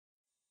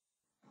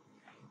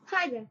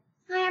Hi there,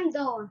 I am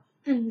Dawn,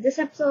 and in this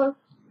episode,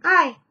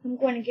 I am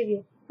going to give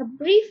you a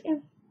brief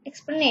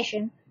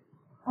explanation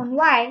on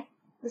why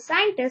the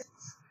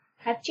scientists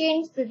have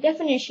changed the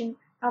definition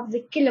of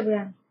the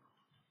kilogram.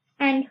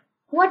 And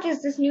what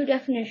is this new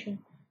definition?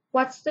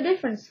 What's the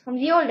difference from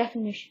the old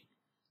definition?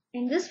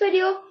 In this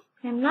video,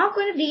 I am not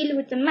going to deal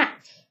with the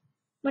maths,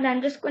 but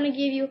I'm just going to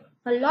give you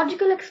a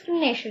logical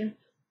explanation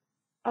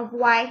of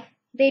why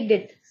they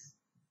did this.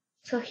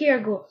 So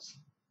here goes.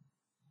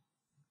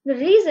 The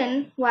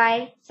reason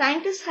why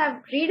scientists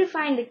have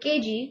redefined the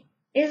kg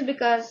is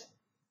because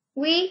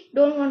we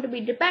don't want to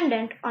be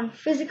dependent on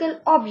physical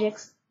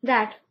objects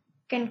that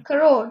can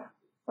corrode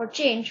or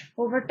change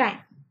over time.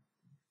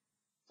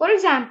 For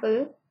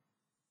example,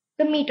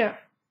 the meter.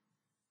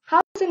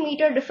 How is a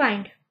meter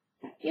defined?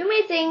 You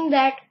may think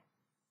that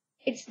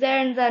it's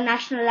there in the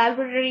national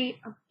laboratory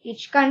of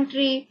each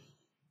country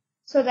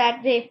so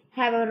that they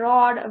have a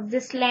rod of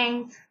this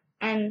length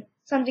and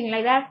something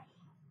like that.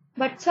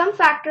 But some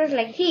factors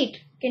like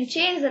heat can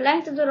change the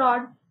length of the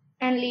rod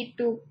and lead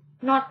to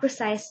not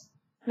precise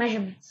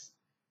measurements.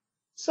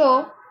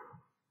 So,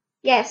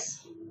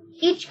 yes,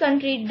 each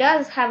country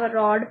does have a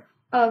rod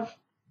of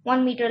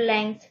 1 meter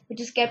length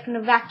which is kept in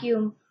a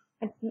vacuum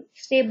at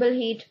stable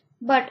heat,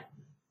 but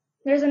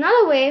there is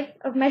another way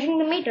of measuring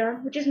the meter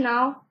which is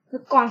now the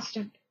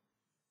constant.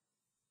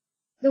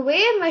 The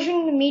way of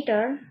measuring the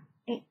meter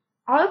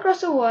all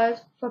across the world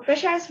for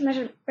precise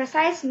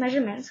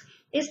measurements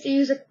is to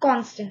use a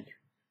constant.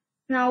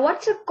 Now,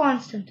 what's a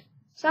constant?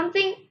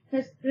 Something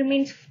that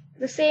remains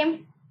the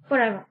same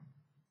forever.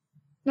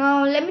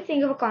 Now, let me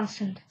think of a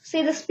constant.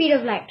 Say the speed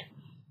of light.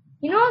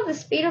 You know, the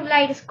speed of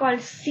light is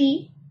called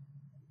c.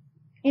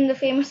 In the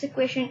famous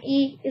equation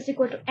E is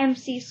equal to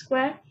mc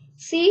square.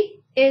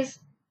 C is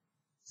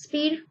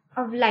speed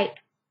of light.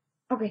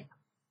 Okay,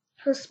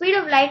 so speed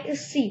of light is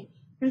c,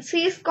 and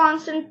c is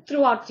constant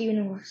throughout the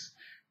universe.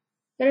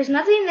 There is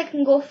nothing that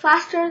can go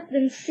faster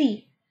than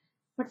c,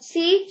 but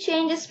c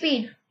changes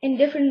speed in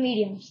different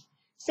mediums.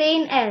 Say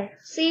in air,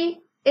 c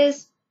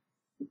is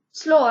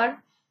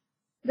slower.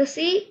 The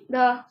speed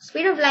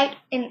of light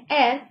in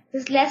air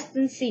is less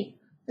than c.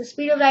 The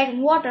speed of light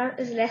in water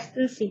is less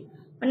than c,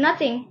 but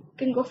nothing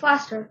can go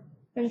faster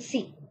than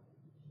c.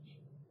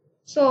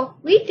 So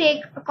we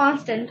take a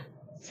constant,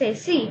 say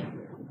c,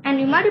 and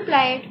we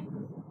multiply it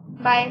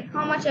by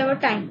how much ever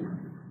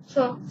time.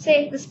 So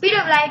say the speed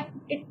of light,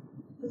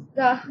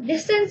 the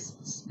distance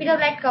speed of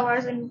light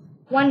covers in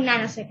 1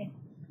 nanosecond.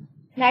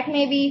 That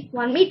may be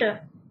 1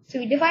 meter. So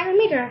we define a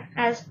meter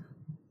as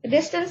the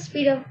distance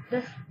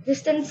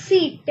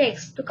c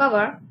takes to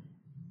cover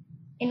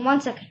in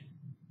 1 second.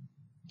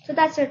 So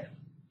that's it,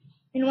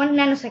 in 1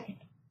 nanosecond.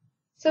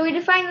 So we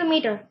define the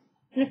meter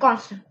in a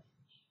constant.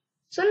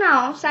 So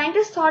now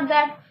scientists thought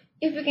that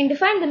if we can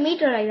define the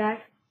meter like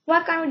that,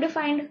 why can't we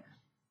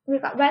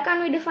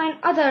define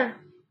other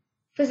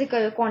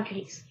physical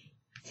quantities?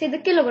 Say the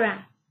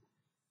kilogram.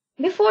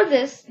 Before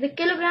this, the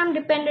kilogram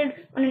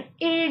depended on an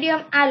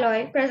iridium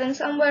alloy present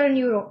somewhere in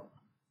Europe.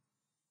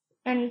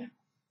 And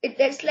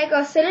it's like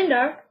a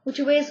cylinder which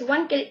weighs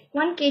 1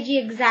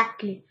 kg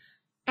exactly.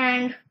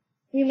 And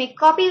we make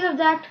copies of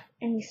that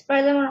and we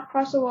spread them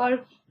across the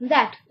world.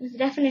 That is the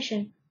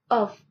definition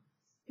of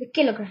the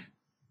kilogram.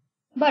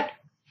 But,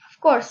 of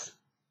course,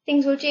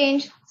 things will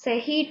change. Say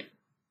heat,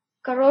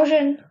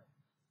 corrosion,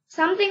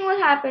 something will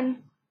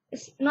happen.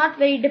 It's not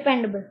very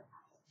dependable.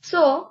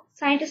 So,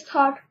 scientists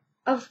thought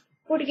of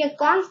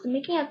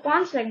making a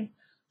constant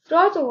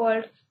throughout the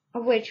world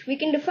of which we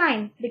can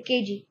define the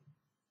kg.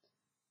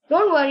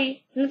 Don't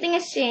worry, nothing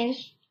has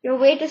changed. Your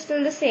weight is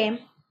still the same,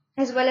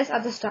 as well as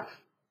other stuff.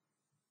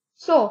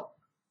 So,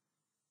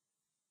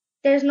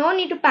 there is no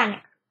need to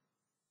panic.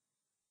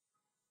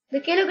 The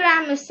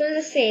kilogram is still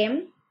the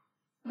same,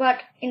 but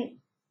in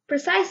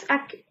precise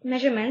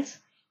measurements,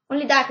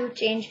 only that will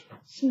change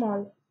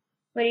small,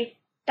 very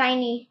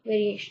tiny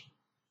variation.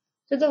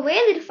 So the way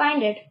they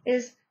defined it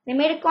is they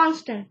made a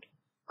constant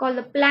called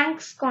the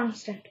Planck's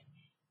constant,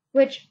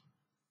 which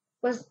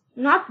was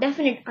not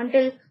definite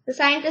until the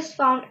scientists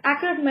found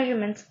accurate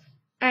measurements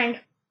and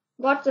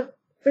got the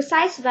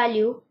precise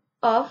value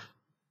of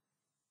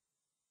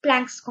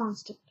Planck's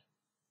constant.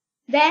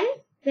 Then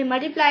they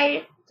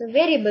multiplied the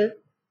variable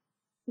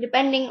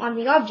depending on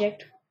the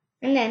object,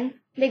 and then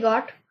they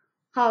got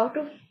how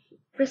to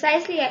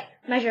precisely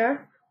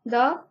measure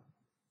the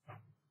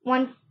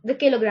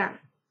kilogram.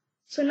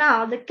 So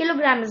now the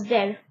kilogram is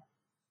dead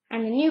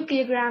and the new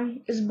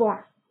kilogram is born.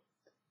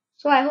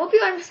 So I hope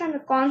you understand the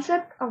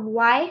concept of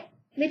why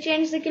they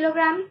changed the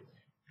kilogram,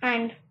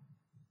 and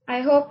I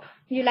hope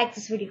you like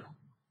this video.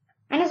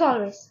 And as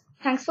always,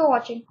 thanks for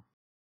watching.